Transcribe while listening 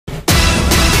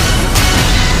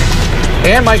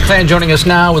And Mike Clan joining us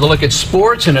now with a look at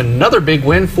sports and another big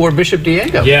win for Bishop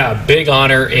Diego. Yeah, big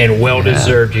honor and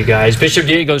well-deserved, you guys. Bishop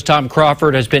Diego's Tom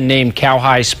Crawford has been named Cal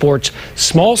High Sports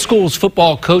Small Schools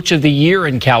Football Coach of the Year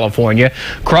in California.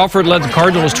 Crawford led the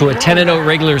Cardinals to a 10-0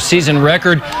 regular season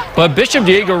record, but Bishop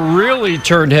Diego really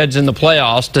turned heads in the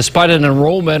playoffs. Despite an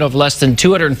enrollment of less than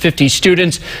 250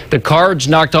 students, the Cards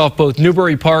knocked off both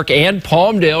Newbury Park and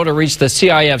Palmdale to reach the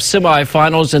CIF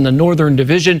semifinals in the Northern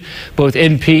Division. Both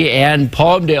NP and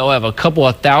Palmdale have a couple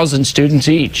of thousand students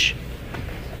each.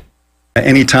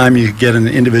 Anytime you get an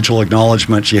individual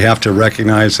acknowledgement, you have to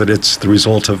recognize that it's the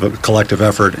result of a collective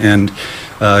effort. And,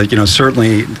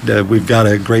 certainly we've got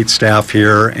a great staff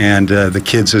here, and the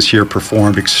kids this year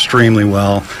performed extremely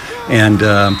well. And,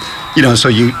 so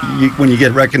when you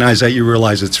get recognized that, you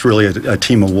realize it's really a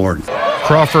team award.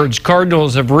 Crawford's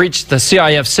Cardinals have reached the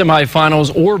CIF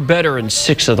semifinals or better in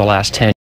 6 of the last 10.